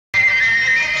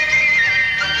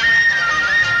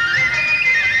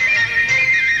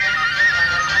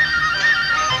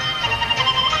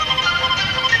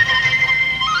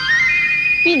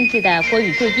字的国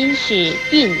语注音是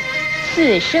韵，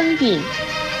四声韵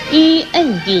，ü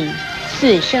n韵，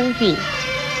四声韵。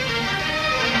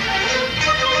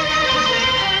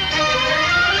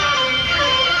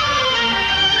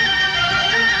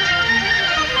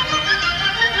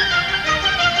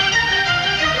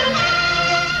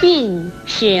韵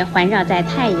是环绕在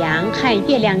太阳和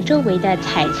月亮周围的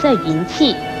彩色云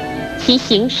气，其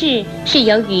形式是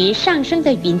由于上升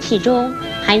的云气中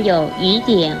含有雨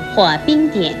点或冰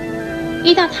点，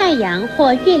遇到太阳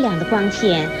或月亮的光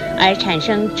线而产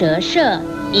生折射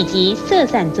以及色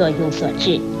散作用所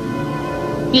致。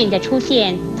韵的出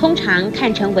现通常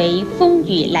看成为风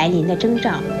雨来临的征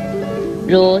兆，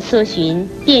如苏洵《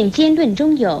辩兼论》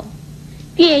中有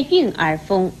“月晕而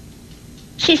风”，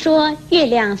是说月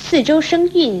亮四周生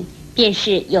韵，便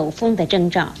是有风的征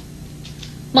兆。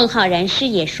孟浩然诗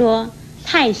也说“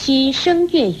太虚生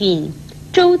月韵，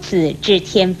周子知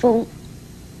天风”，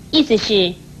意思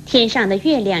是天上的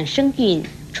月亮生韵，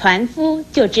船夫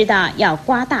就知道要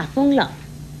刮大风了。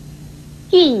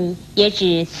韵也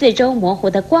指四周模糊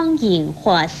的光影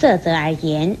或色泽而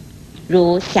言，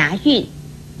如霞韵。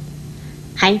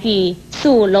韩愈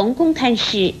宿龙宫滩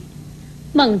诗，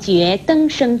梦觉灯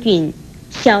生韵，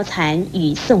消残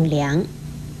雨送凉。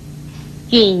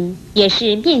韵也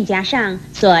是面颊上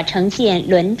所呈现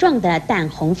轮状的淡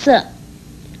红色，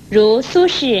如苏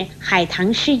轼海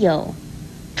棠诗有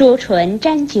“朱唇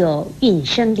沾酒韵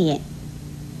生脸”。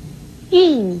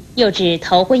韵又指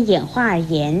头昏眼花而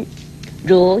言，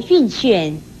如晕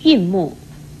眩、晕目。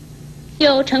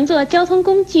有乘坐交通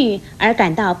工具而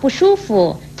感到不舒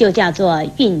服，就叫做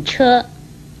晕车、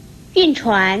晕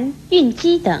船、晕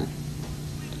机等。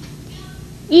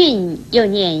晕又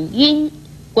念晕，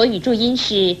国语注音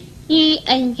是ü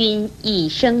n晕，一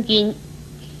声晕。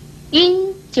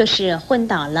晕就是昏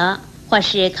倒了，或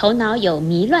是头脑有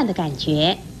迷乱的感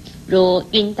觉，如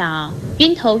晕倒、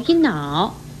晕头晕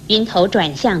脑、晕头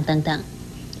转向等等。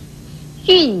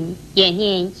韵也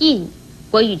念印，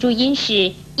国语注音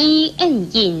是ü n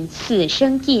印，四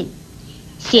声印。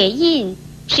血印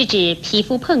是指皮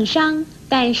肤碰伤，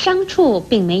但伤处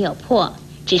并没有破，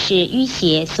只是淤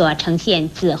血所呈现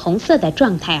紫红色的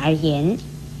状态而言。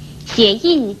血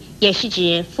印也是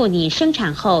指妇女生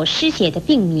产后失血的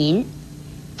病民。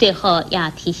最后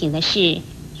要提醒的是，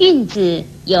韵字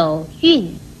有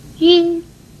韵、晕、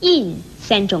印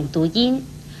三种读音，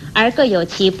而各有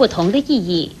其不同的意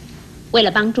义。为了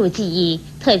帮助记忆，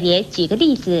特别举个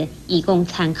例子以供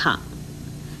参考。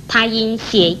他因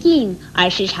血印而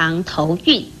时常头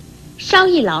晕，稍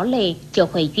一劳累就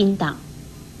会晕倒。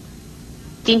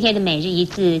今天的每日一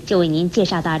字就为您介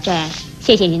绍到这儿，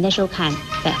谢谢您的收看，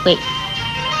再会。